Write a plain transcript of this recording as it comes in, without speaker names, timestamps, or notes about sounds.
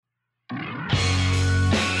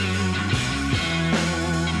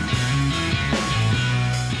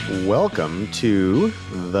welcome to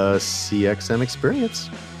the CXM Experience.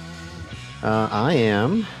 I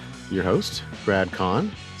am your host, Brad Kahn,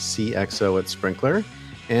 CXO at Sprinklr,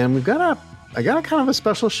 and I got a kind of a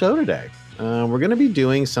special show today. We're going to be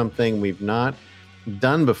doing something we've not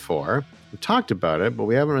done before. We've talked about it, but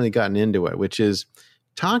we haven't really gotten into it, which is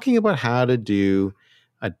talking about how to do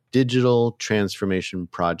a digital transformation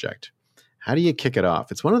project. How do you kick it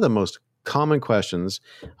off? It's one of the most common questions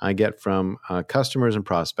I get from customers and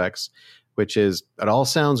prospects, which is, it all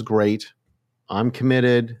sounds great. I'm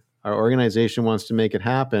committed. Our organization wants to make it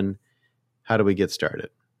happen. How do we get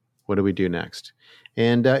started? What do we do next?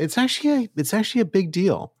 And it's actually a big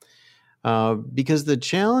deal because the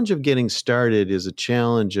challenge of getting started is a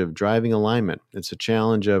challenge of driving alignment. It's a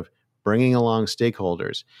challenge of bringing along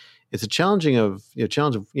stakeholders. It's a challenge of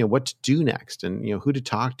what to do next, and who to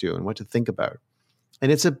talk to and what to think about.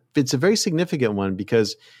 And it's a very significant one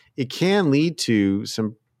because it can lead to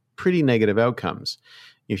some pretty negative outcomes.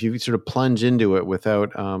 If you sort of plunge into it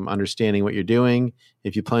without understanding what you're doing,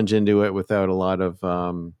 if you plunge into it without a lot of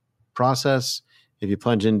process, if you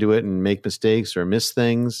plunge into it and make mistakes or miss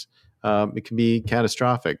things, it can be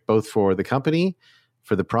catastrophic, both for the company,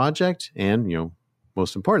 for the project, and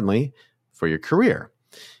most importantly, for your career.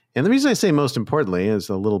 And the reason I say most importantly is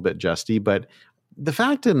a little bit justy, but the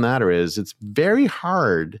fact of the matter is it's very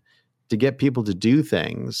hard to get people to do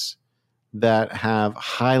things that have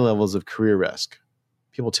high levels of career risk.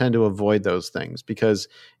 People tend to avoid those things because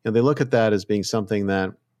they look at that as being something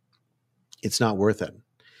that it's not worth it.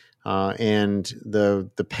 And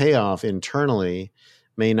the payoff internally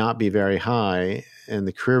may not be very high, and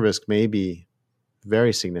the career risk may be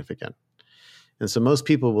very significant. And so most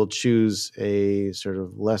people will choose a sort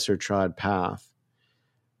of lesser trod path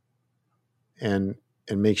and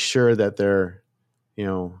make sure that they're,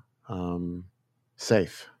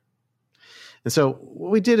 safe. And so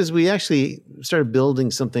what we did is we actually started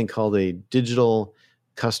building something called a digital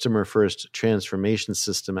customer first transformation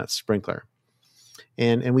system at Sprinklr.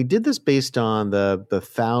 And we did this based on the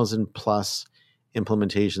 1,000+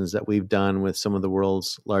 implementations that we've done with some of the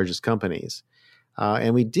world's largest companies.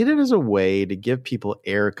 And we did it as a way to give people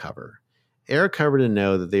air cover to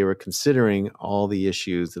know that they were considering all the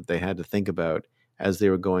issues that they had to think about as they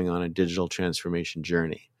were going on a digital transformation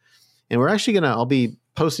journey. And we're actually I'll be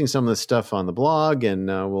posting some of this stuff on the blog, and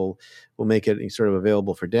we'll make it sort of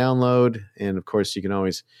available for download. And of course, you can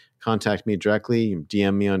always contact me directly, you can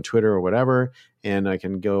DM me on Twitter or whatever, and I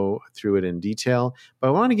can go through it in detail. But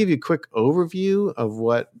I want to give you a quick overview of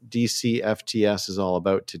what DCFTS is all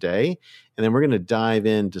about today. And then we're going to dive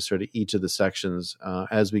into sort of each of the sections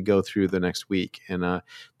as we go through the next week. And I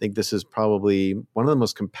think this is probably one of the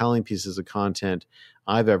most compelling pieces of content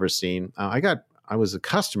I've ever seen. I was a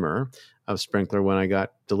customer of Sprinklr when I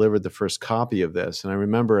got delivered the first copy of this. And I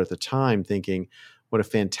remember at the time thinking, what a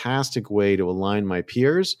fantastic way to align my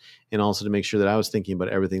peers and also to make sure that I was thinking about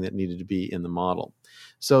everything that needed to be in the model.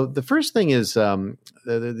 So the first thing is kind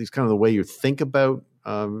of the way you think about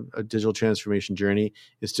a digital transformation journey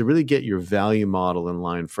is to really get your value model in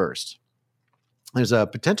line first. There's a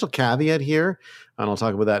potential caveat here, and I'll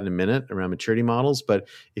talk about that in a minute around maturity models. But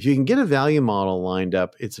if you can get a value model lined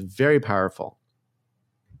up, it's very powerful.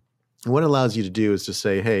 And what it allows you to do is to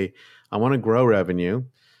say, hey, I want to grow revenue,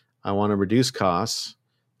 I want to reduce costs,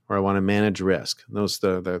 or I want to manage risk. Those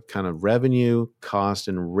the kind of revenue, cost,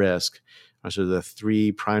 and risk are sort of the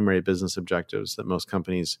three primary business objectives that most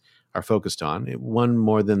companies are focused on, one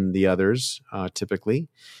more than the others, typically.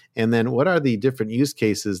 And then what are the different use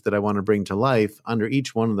cases that I want to bring to life under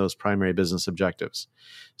each one of those primary business objectives?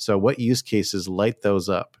 So what use cases light those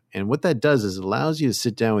up? And what that does is it allows you to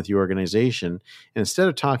sit down with your organization, and instead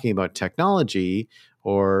of talking about technology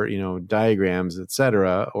or diagrams, et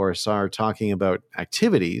cetera, or start talking about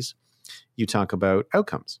activities, you talk about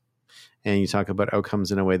outcomes. And you talk about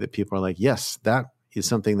outcomes in a way that people are like, yes, that is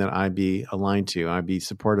something that I'd be aligned to, I'd be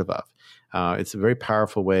supportive of. It's a very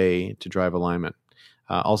powerful way to drive alignment.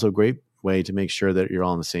 Also a great way to make sure that you're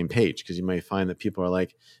all on the same page, because you may find that people are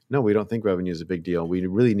like, no, we don't think revenue is a big deal. We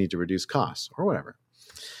really need to reduce costs or whatever.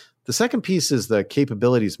 The second piece is the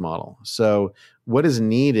capabilities model. So what is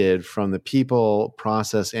needed from the people,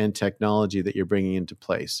 process, and technology that you're bringing into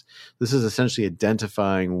place? This is essentially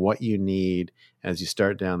identifying what you need as you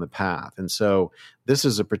start down the path. And so this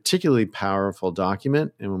is a particularly powerful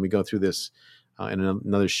document. And when we go through this in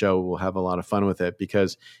another show, we'll have a lot of fun with it,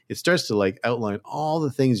 because it starts to outline all the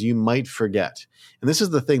things you might forget. And this is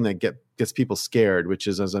the thing that gets people scared, which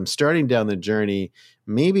is, as I'm starting down the journey,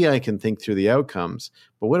 maybe I can think through the outcomes,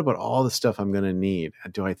 but what about all the stuff I'm going to need?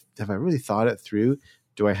 Have I really thought it through?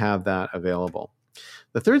 Do I have that available?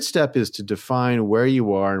 The third step is to define where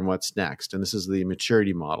you are and what's next. And this is the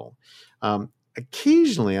maturity model.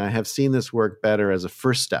 Occasionally, I have seen this work better as a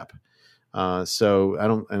first step. So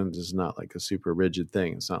and this is not like a super rigid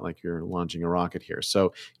thing. It's not like you're launching a rocket here.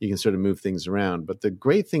 So you can sort of move things around. But the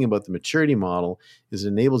great thing about the maturity model is it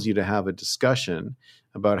enables you to have a discussion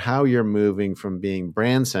about how you're moving from being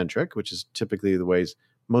brand centric, which is typically the ways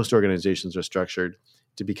most organizations are structured,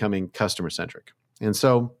 to becoming customer centric. And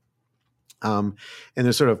so, and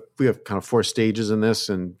we have kind of 4 stages in this,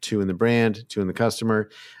 and 2 in the brand, 2 in the customer.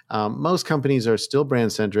 Most companies are still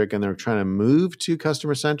brand centric and they're trying to move to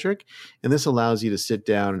customer centric. And this allows you to sit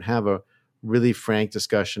down and have a really frank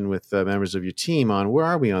discussion with members of your team on where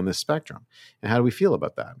are we on this spectrum and how do we feel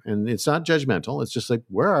about that? And it's not judgmental. It's just like,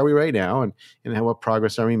 where are we right now? And what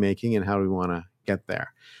progress are we making and how do we want to get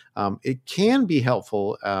there? It can be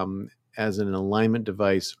helpful as an alignment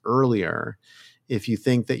device earlier if you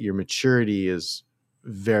think that your maturity is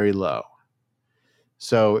very low.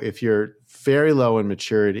 So if you're very low in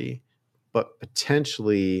maturity, but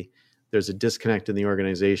potentially there's a disconnect in the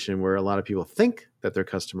organization where a lot of people think that they're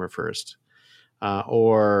customer first,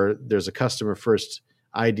 or there's a customer first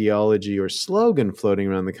ideology or slogan floating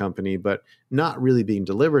around the company, but not really being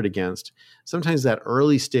delivered against, sometimes that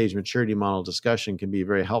early stage maturity model discussion can be a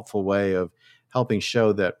very helpful way of helping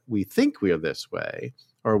show that we think we are this way,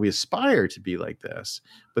 or we aspire to be like this,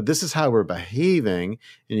 but this is how we're behaving.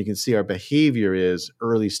 And you can see our behavior is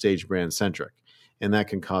early stage brand centric. And that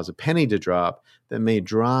can cause a penny to drop that may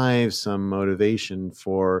drive some motivation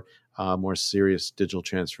for more serious digital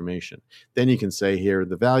transformation. Then you can say, here are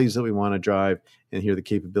the values that we want to drive, and here are the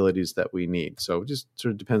capabilities that we need. So it just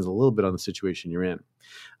sort of depends a little bit on the situation you're in.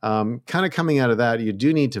 Kind of coming out of that, you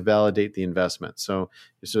do need to validate the investment. So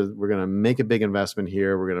we're going to make a big investment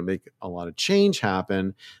here. We're going to make a lot of change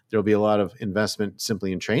happen. There'll be a lot of investment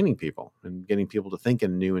simply in training people and getting people to think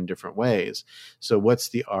in new and different ways. So what's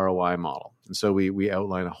the ROI model? And so we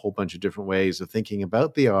outline a whole bunch of different ways of thinking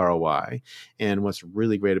about the ROI. And what's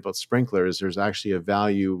really great about Sprinklr is there's actually a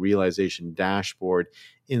value realization dashboard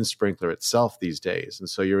in Sprinklr itself these days. And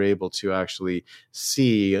so you're able to actually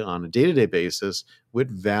see on a day-to-day basis what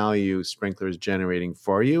value Sprinklr is generating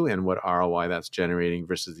for you and what ROI that's generating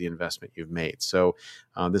versus the investment you've made. So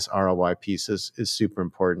this ROI piece is super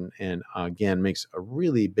important and again, makes a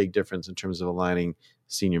really big difference in terms of aligning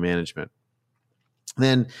senior management.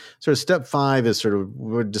 Then sort of step 5 is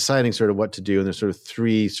we're deciding what to do. And there's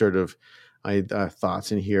 3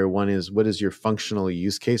 thoughts in here. One is, what is your functional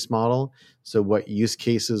use case model? So what use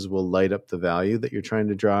cases will light up the value that you're trying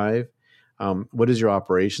to drive? What is your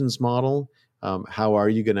operations model? How are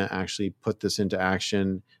you going to actually put this into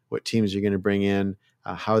action? What teams are you going to bring in?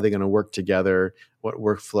 How are they going to work together? What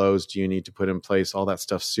workflows do you need to put in place? All that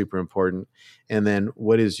stuff's super important. And then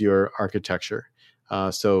what is your architecture?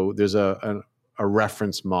 So there's a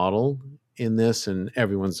reference model in this, and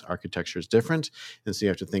everyone's architecture is different. And so you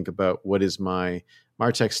have to think about, what is my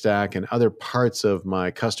MarTech stack and other parts of my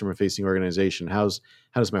customer-facing organization? How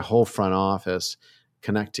does my whole front office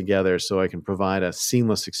connect together so I can provide a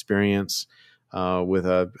seamless experience with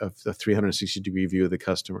a 360-degree view of the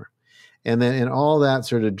customer? And all that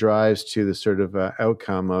sort of drives to the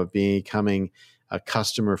outcome of becoming a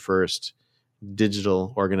customer-first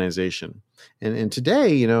digital organization. And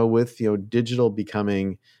today, with digital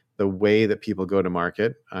becoming the way that people go to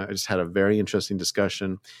market, I just had a very interesting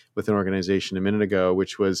discussion with an organization a minute ago,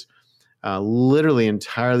 which was literally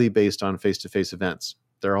entirely based on face-to-face events.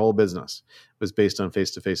 Their whole business was based on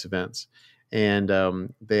face-to-face events. And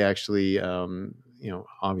they actually,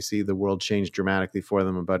 obviously the world changed dramatically for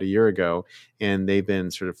them about a year ago, and they've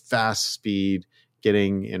been sort of fast speed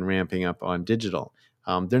getting and ramping up on digital.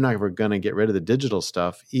 They're not ever going to get rid of the digital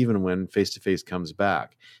stuff, even when face-to-face comes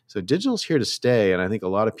back. So digital's here to stay, and I think a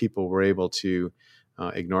lot of people were able to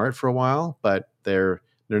ignore it for a while, but they're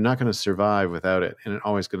not going to survive without it, and it's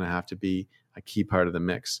always going to have to be a key part of the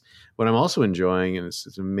mix. What I'm also enjoying, and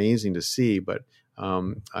it's amazing to see, but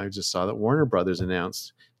I just saw that Warner Brothers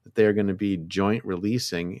announced that they're going to be joint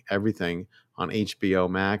releasing everything on HBO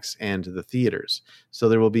Max and to the theaters. So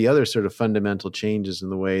there will be other sort of fundamental changes in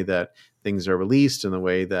the way that things are released and the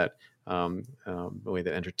way that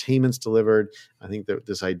entertainment's delivered. I think that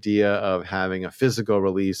this idea of having a physical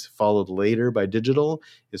release followed later by digital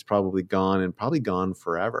is probably gone, and probably gone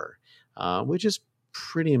forever, which is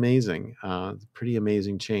pretty amazing. Pretty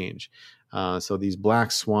amazing change. So these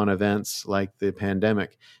black swan events like the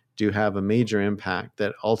pandemic do have a major impact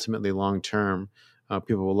that ultimately long-term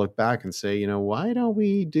people will look back and say, why don't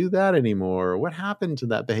we do that anymore? What happened to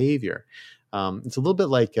that behavior? It's a little bit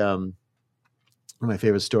like, one of my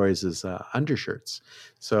favorite stories is undershirts.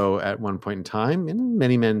 So at one point in time, and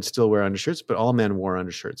many men still wear undershirts, but all men wore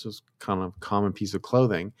undershirts. It was kind of a common piece of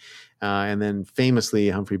clothing. And then famously,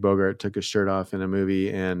 Humphrey Bogart took his shirt off in a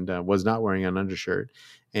movie and was not wearing an undershirt.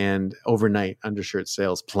 And overnight, undershirt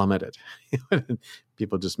sales plummeted.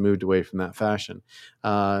 People just moved away from that fashion.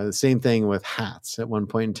 Same thing with hats. At one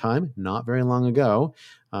point in time, not very long ago,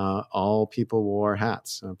 all people wore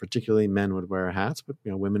hats. Particularly men would wear hats, but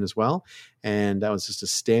women as well. And that was just a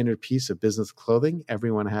standard piece of business clothing.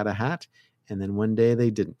 Everyone had a hat, and then one day they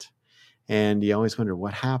didn't. And you always wonder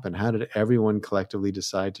what happened. How did everyone collectively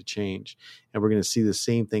decide to change? And we're going to see the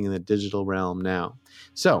same thing in the digital realm now.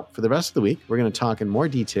 So for the rest of the week, we're going to talk in more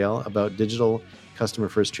detail about digital customer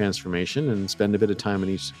first transformation and spend a bit of time on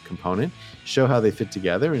each component, show how they fit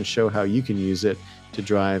together, and show how you can use it to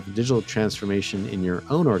drive digital transformation in your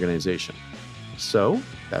own organization. So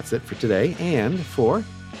that's it for today and for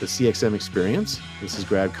the CXM Experience. This is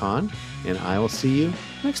Brad Kahn, and I will see you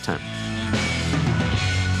next time.